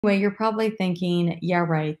Anyway, you're probably thinking, yeah,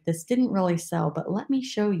 right, this didn't really sell, but let me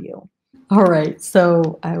show you. All right,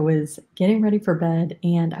 so I was getting ready for bed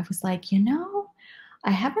and I was like, I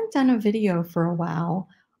haven't done a video for a while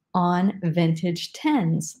on vintage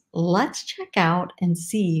 10s. Let's check out and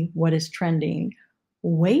see what is trending.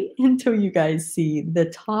 Wait until you guys see the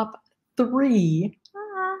top three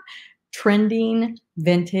trending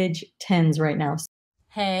vintage 10s right now.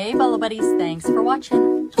 Hey, Bolo buddies, thanks for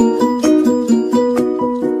watching.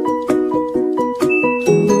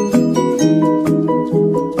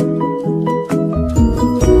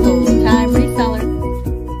 Full-time reseller.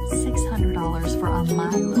 $600 for a My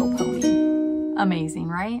Little Pony. Amazing,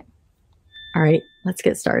 right? All right, let's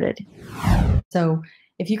get started. So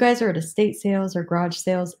if you guys are at estate sales or garage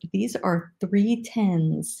sales, these are 3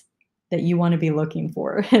 10s that you want to be looking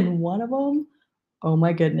for. And one of them, oh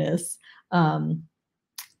my goodness,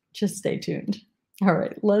 just stay tuned. All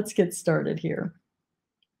right, let's get started here.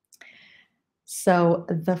 So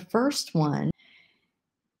the first one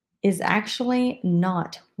is actually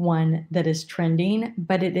not one that is trending,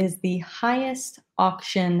 but it is the highest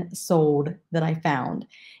auction sold that I found.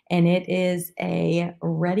 And it is a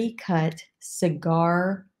ready cut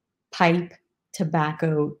cigar pipe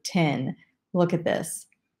tobacco tin. Look at this,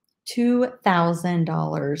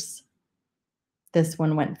 $2,000. This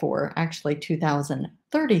one went for actually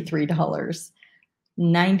 $2,033,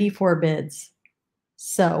 94 bids.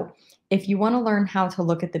 So if you want to learn how to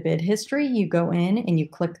look at the bid history, you go in and you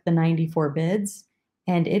click the 94 bids,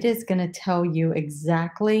 and it is going to tell you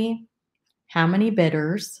exactly how many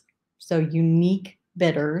bidders, so unique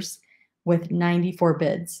bidders with 94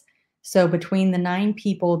 bids. So between the 9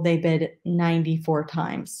 people, they bid 94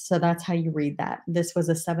 times. So that's how you read that. This was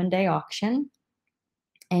a 7-day auction,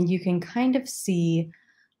 and you can kind of see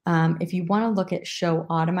if you want to look at show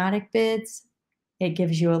automatic bids, it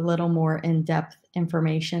gives you a little more in-depth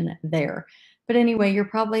information there. But anyway, you're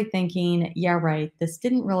probably thinking, yeah, right, this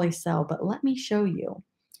didn't really sell, but let me show you.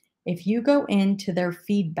 If you go into their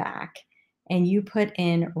feedback and you put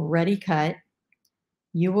in ready cut,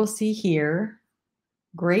 you will see here,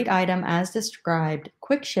 great item as described,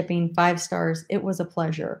 quick shipping, 5 stars, it was a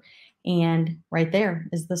pleasure. And right there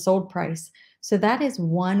is the sold price. So that is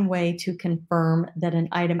one way to confirm that an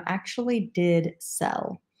item actually did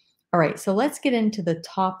sell. All right, so let's get into the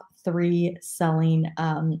top 3 selling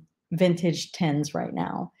vintage 10s right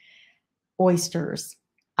now. Oysters.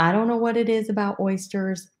 I don't know what it is about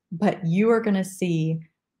oysters, but you are going to see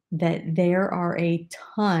that there are a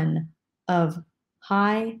ton of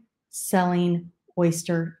high selling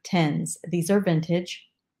oyster 10s. These are vintage.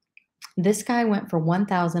 This guy went for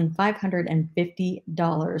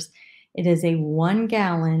 $1,550. It is a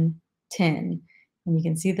 1-gallon tin, and you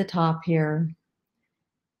can see the top here.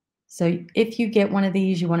 So if you get one of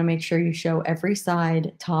these, you want to make sure you show every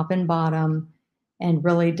side, top and bottom, and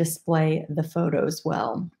really display the photos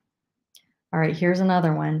well. All right, here's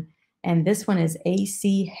another one. And this one is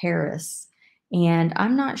A.C. Harris. And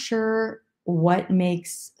I'm not sure what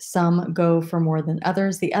makes some go for more than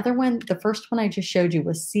others. The other one, the first one I just showed you,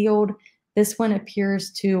 was sealed. This one appears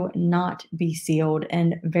to not be sealed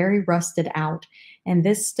and very rusted out. And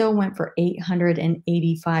this still went for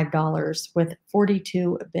 $885 with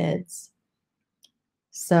 42 bids.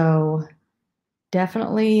 So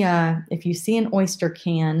definitely, if you see an oyster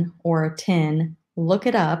can or a tin, look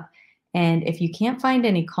it up. And if you can't find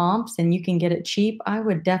any comps and you can get it cheap, I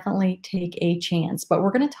would definitely take a chance. But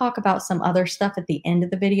we're going to talk about some other stuff at the end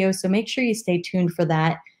of the video, so make sure you stay tuned for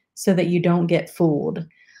that so that you don't get fooled.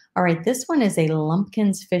 All right, this one is a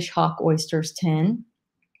Lumpkins Fish Hawk Oysters tin,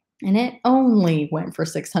 and it only went for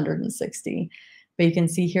 $660. But you can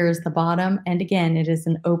see here is the bottom, and again, it is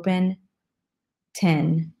an open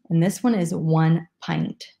tin, and this one is 1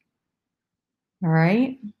 pint. All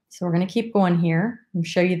right, so we're going to keep going here and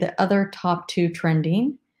show you the other top 2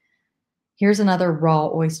 trending. Here's another raw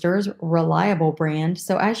oysters, reliable brand.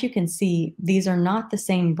 So as you can see, these are not the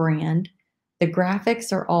same brand. The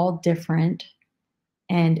graphics are all different.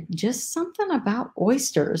 And just something about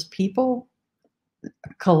oysters. People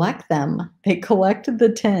collect them. They collected the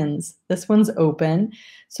tins. This one's open.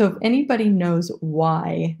 So if anybody knows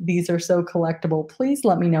why these are so collectible, please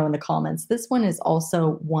let me know in the comments. This one is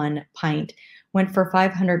also 1 pint. Went for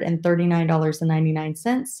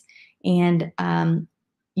 $539.99. And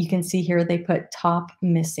you can see here they put top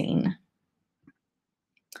missing.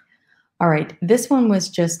 All right, this one was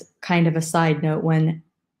just kind of a side note when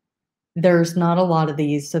there's not a lot of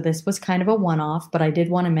these, so this was kind of a one-off, but I did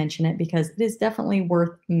want to mention it because it is definitely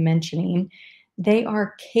worth mentioning. They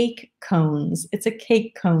are cake cones. It's a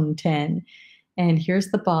cake cone tin, and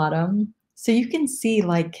here's the bottom. So you can see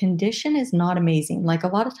like condition is not amazing. Like a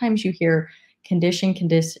lot of times you hear condition,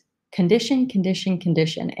 condition.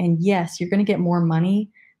 And yes, you're going to get more money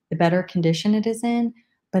the better condition it is in.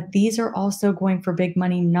 But these are also going for big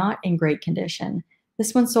money, not in great condition.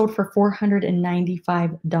 This one sold for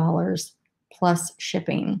 $495 plus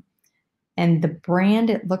shipping. And the brand,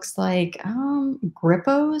 it looks like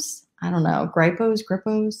Grippos. I don't know,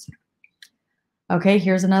 Grippos. Okay,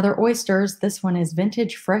 here's another oysters. This one is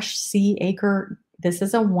vintage fresh sea acre. This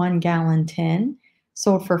is a 1-gallon tin,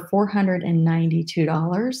 sold for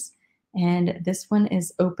 $492. And this one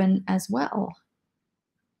is open as well.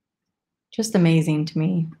 Just amazing to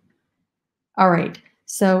me. All right,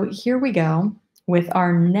 so here we go with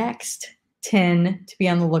our next tin to be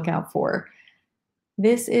on the lookout for.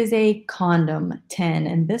 This is a condom tin,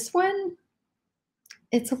 and this one,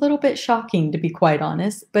 it's a little bit shocking to be quite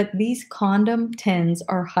honest, but these condom tins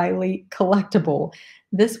are highly collectible.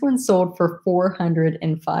 This one sold for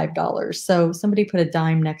 $405. So somebody put a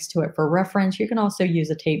dime next to it for reference. You can also use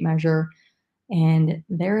a tape measure, and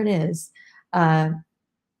there it is.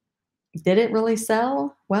 Did it really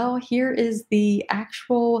sell? Well, here is the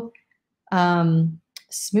actual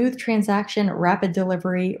smooth transaction, rapid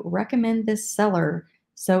delivery, recommend this seller.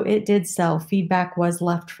 So it did sell. Feedback was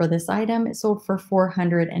left for this item. It sold for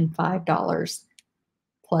 $405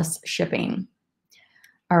 plus shipping.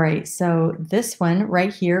 All right, so this one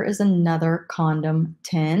right here is another condom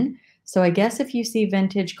tin. So I guess if you see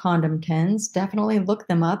vintage condom tins, definitely look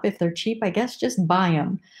them up. If they're cheap, I guess just buy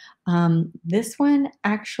them. This one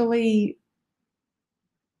actually,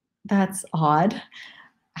 that's odd,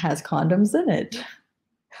 has condoms in it.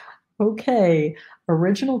 Okay,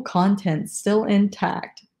 original content still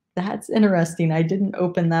intact. That's interesting. I didn't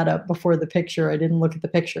open that up before the picture. I didn't look at the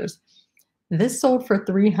pictures. This sold for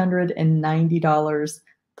 $390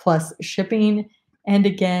 plus shipping. And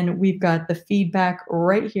again, we've got the feedback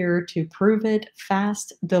right here to prove it.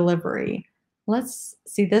 Fast delivery. Let's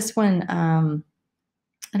see this one.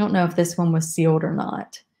 I don't know if this one was sealed or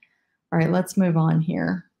not. All right, let's move on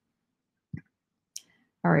here.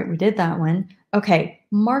 All right, we did that one. Okay,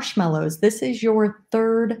 marshmallows. This is your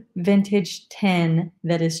third vintage tin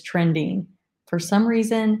that is trending. For some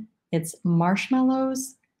reason, it's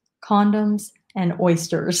marshmallows, condoms, and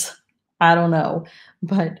oysters. I don't know,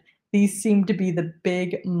 but these seem to be the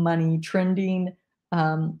big money trending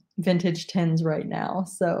vintage tins right now.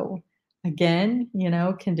 So again, you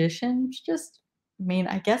know, conditions just, I mean,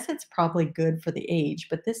 I guess it's probably good for the age,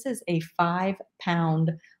 but this is a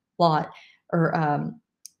 5-pound lot or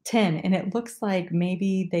tin, and it looks like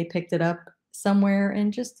maybe they picked it up somewhere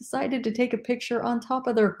and just decided to take a picture on top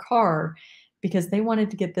of their car because they wanted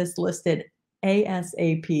to get this listed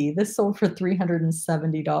ASAP. This sold for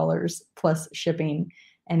 $370 plus shipping,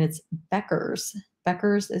 and it's Becker's.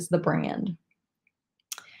 Becker's is the brand.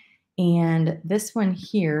 And this one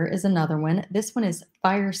here is another one. This one is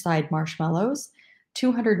Fireside Marshmallows,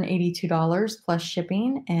 $282 plus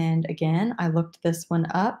shipping. And again, I looked this one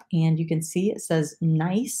up and you can see it says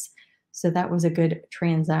nice. So that was a good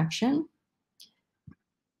transaction.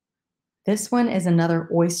 This one is another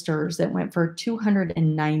oysters that went for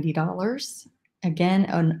 $290. Again,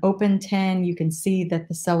 an open tin. You can see that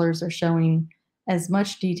the sellers are showing as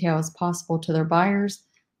much detail as possible to their buyers.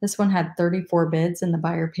 This one had 34 bids and the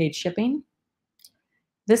buyer paid shipping.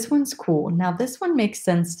 This one's cool. Now, this one makes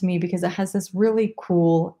sense to me because it has this really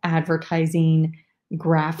cool advertising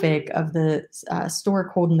graphic of the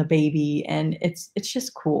stork holding the baby, and it's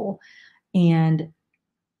just cool and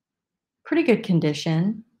pretty good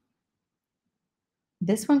condition.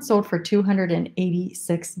 This one sold for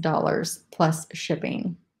 $286 plus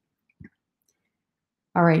shipping.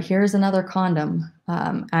 All right, here's another condom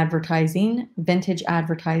advertising, vintage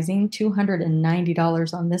advertising,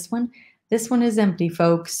 $290 on this one. This one is empty,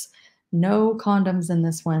 folks. No condoms in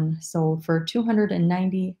this one. Sold for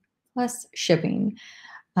 $290 plus shipping.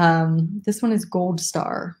 This one is Gold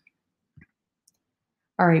Star.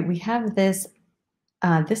 All right, we have this.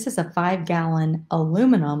 This is a 5-gallon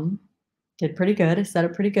aluminum. Did pretty good. I said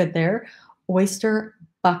it pretty good there. Oyster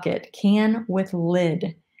bucket, can with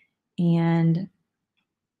lid. And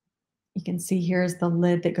you can see here's the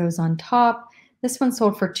lid that goes on top. This one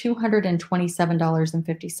sold for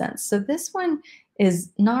 $227.50. So this one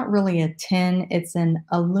is not really a tin. It's an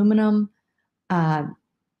aluminum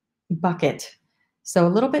bucket. So a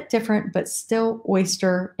little bit different, but still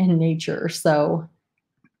oyster in nature. So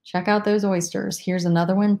check out those oysters. Here's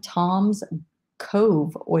another one, Tom's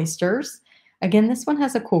Cove oysters. Again, this one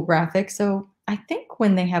has a cool graphic. So I think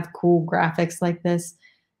when they have cool graphics like this,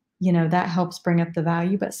 you know, that helps bring up the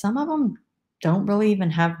value, but some of them don't really even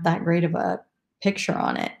have that great of a picture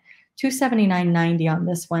on it. $279.90 on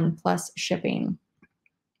this one plus shipping.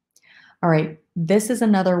 All right, this is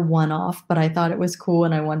another one-off, but I thought it was cool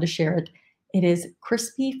and I wanted to share it. It is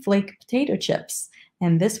crispy flake potato chips,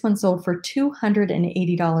 and this one sold for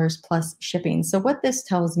 $280 plus shipping. So what this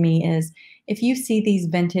tells me is if you see these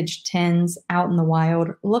vintage tins out in the wild,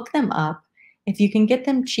 look them up. If you can get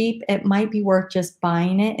them cheap, it might be worth just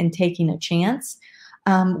buying it and taking a chance.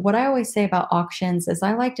 What I always say about auctions is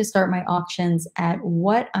I like to start my auctions at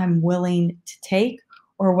what I'm willing to take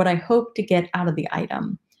or what I hope to get out of the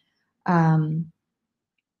item.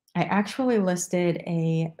 I actually listed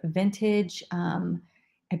a vintage,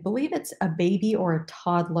 I believe it's a baby or a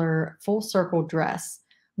toddler full circle dress.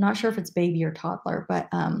 I'm not sure if it's baby or toddler, but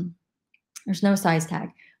there's no size tag.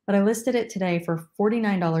 But I listed it today for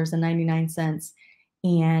 $49.99.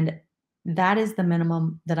 And that is the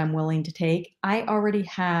minimum that I'm willing to take. I already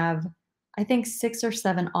have, I think, 6 or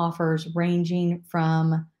 7 offers ranging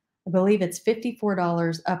from, I believe it's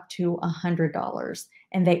 $54 up to $100.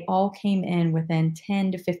 And they all came in within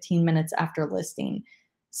 10 to 15 minutes after listing.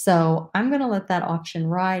 So I'm going to let that auction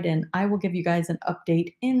ride, and I will give you guys an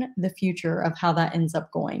update in the future of how that ends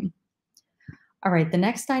up going. All right, the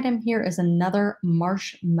next item here is another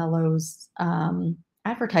Marshmallows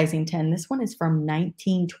advertising tin. This one is from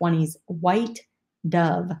 1920s White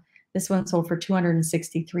Dove. This one sold for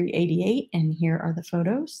 $263.88, and here are the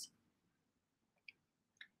photos.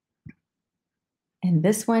 And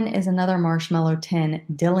this one is another marshmallow tin,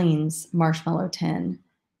 Dilling's marshmallow tin.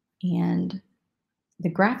 And the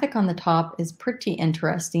graphic on the top is pretty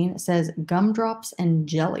interesting. It says gumdrops and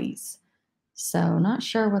jellies. So not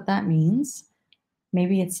sure what that means.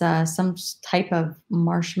 Maybe it's some type of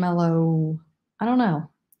marshmallow. I don't know.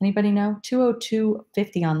 Anybody know?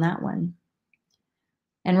 $202.50 on that one.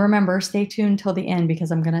 And remember, stay tuned till the end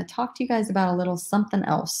because I'm going to talk to you guys about a little something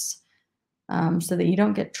else so that you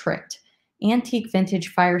don't get tricked. Antique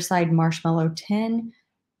vintage fireside marshmallow tin.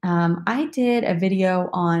 I did a video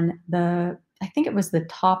on I think it was the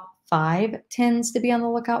top 5 tins to be on the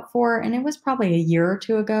lookout for, and it was probably a year or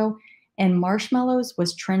 2 ago. And marshmallows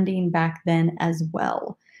was trending back then as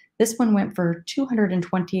well. This one went for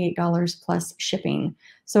 $228 plus shipping.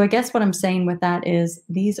 So I guess what I'm saying with that is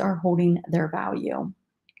these are holding their value.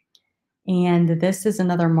 And this is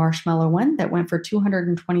another marshmallow one that went for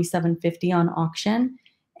 $227.50 on auction.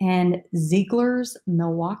 And Ziegler's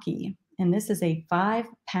Milwaukee. And this is a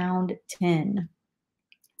 5-pound tin.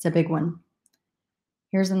 It's a big one.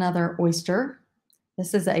 Here's another oyster.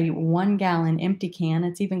 This is a 1-gallon empty can.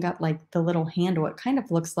 It's even got like the little handle. It kind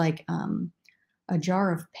of looks like a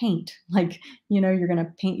jar of paint. Like, you know, you're going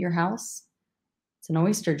to paint your house. It's an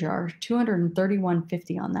oyster jar.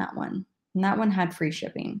 $231.50 on that one. And that one had free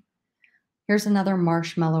shipping. Here's another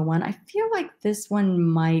marshmallow one. I feel like this one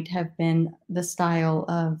might have been the style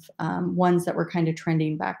of ones that were kind of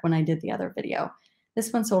trending back when I did the other video.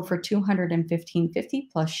 This one sold for $215.50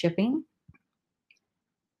 plus shipping.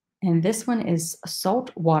 And this one is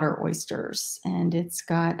saltwater oysters. And it's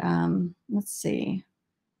got, let's see,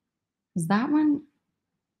 is that one?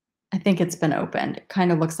 I think it's been opened. It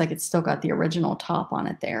kind of looks like it's still got the original top on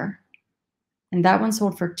it there. And that one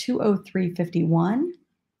sold for $203.51.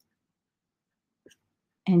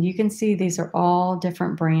 And you can see these are all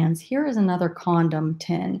different brands. Here is another condom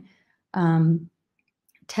tin.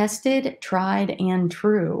 Tested, tried, and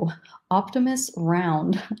true. Optimus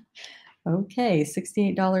Round. Okay,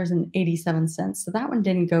 $68.87. So that one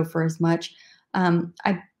didn't go for as much.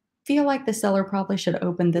 I feel like the seller probably should have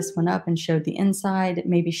opened this one up and showed the inside,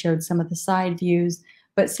 maybe showed some of the side views,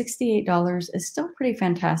 but $68 is still pretty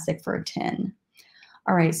fantastic for a tin.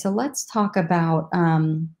 All right, so let's talk about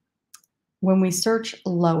when we search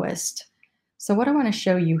lowest. So what I want to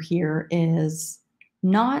show you here is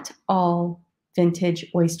not all vintage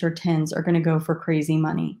oyster tins are going to go for crazy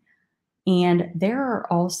money. And there are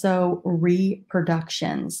also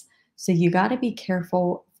reproductions. So you got to be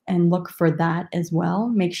careful and look for that as well.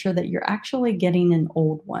 Make sure that you're actually getting an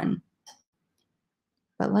old one.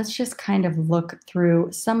 But let's just kind of look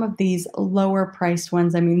through some of these lower priced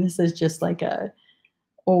ones. I mean, this is just like a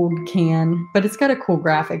old can, but it's got a cool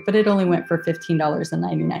graphic, but it only went for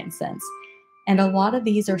 $15.99. And a lot of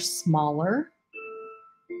these are smaller.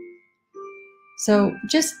 So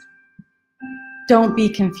just don't be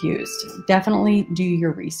confused. Definitely do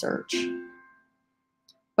your research.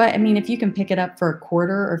 But I mean, if you can pick it up for a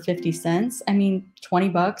quarter or 50 cents, I mean, 20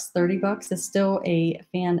 bucks, 30 bucks is still a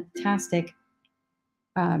fantastic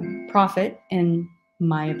profit in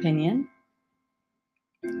my opinion.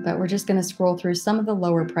 But we're just going to scroll through some of the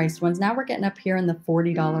lower priced ones. Now we're getting up here in the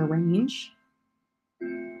 $40 range.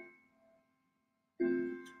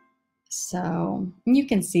 So you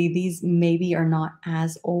can see these maybe are not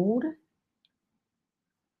as old.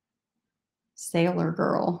 Sailor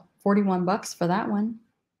Girl, 41 bucks for that one.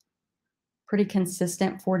 Pretty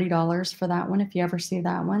consistent $40 for that one if you ever see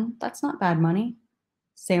that one. That's not bad money.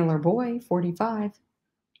 Sailor Boy, 45.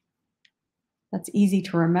 That's easy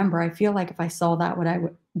to remember. I feel like if I saw that one,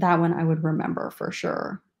 I would remember for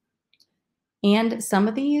sure. And some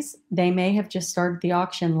of these, they may have just started the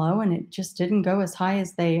auction low and it just didn't go as high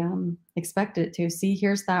as they expected it to. See,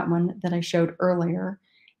 here's that one that I showed earlier,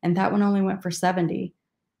 and that one only went for 70.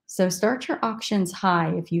 So start your auctions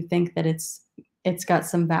high if you think that it's got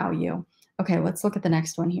some value. Okay, let's look at the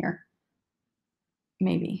next one here.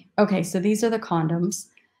 Maybe. Okay, so these are the condoms,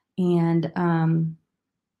 and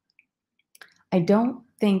I don't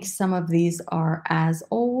think some of these are as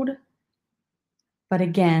old. But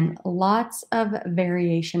again, lots of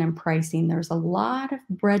variation in pricing. There's a lot of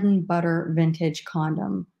bread and butter vintage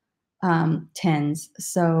condom tins.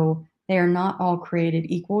 So they are not all created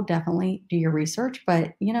equal. Definitely do your research,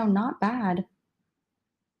 but not bad.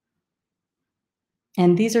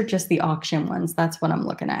 And these are just the auction ones. That's what I'm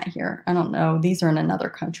looking at here. I don't know. These are in another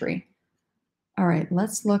country. All right,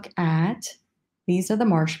 let's look at, these are the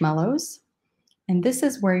marshmallows. And this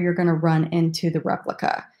is where you're going to run into the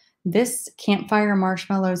replica. This campfire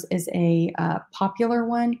marshmallows is a popular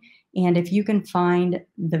one. And if you can find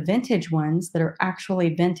the vintage ones that are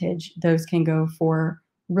actually vintage, those can go for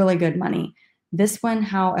really good money. This one,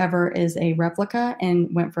 however, is a replica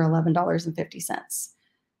and went for $11.50.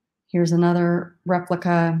 Here's another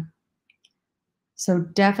replica. So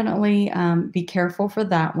definitely be careful for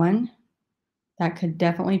that one. That could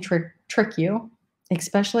definitely trick you,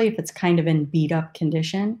 especially if it's kind of in beat up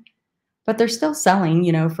condition. But they're still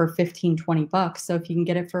selling, for 15, 20 bucks. So if you can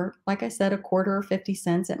get it for, like I said, a quarter or 50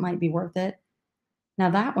 cents, it might be worth it.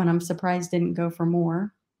 Now that one, I'm surprised didn't go for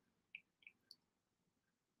more.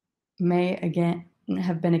 May, again,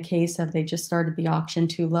 have been a case of they just started the auction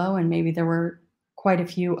too low and maybe there were quite a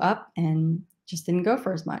few up and just didn't go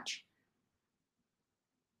for as much.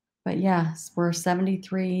 But yes, we're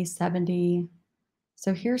 73, 70.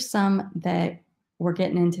 So here's some that we're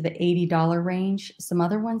getting into the $80 range. Some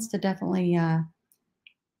other ones to definitely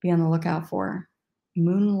be on the lookout for.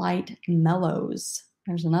 Moonlight Mellows.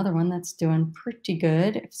 There's another one that's doing pretty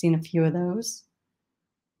good. I've seen a few of those.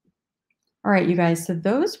 All right, you guys. So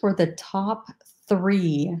those were the top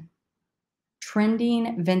 3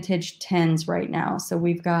 trending vintage tins right now. So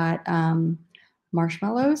we've got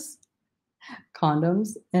marshmallows,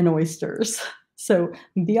 condoms, and oysters. So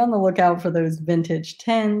be on the lookout for those vintage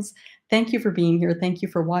tins. Thank you for being here. Thank you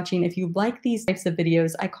for watching. If you like these types of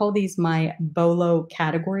videos, I call these my Bolo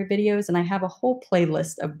category videos, and I have a whole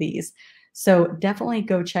playlist of these. So definitely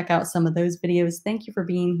go check out some of those videos. Thank you for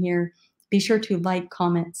being here. Be sure to like,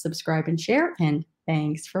 comment, subscribe, and share, and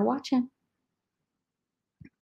thanks for watching.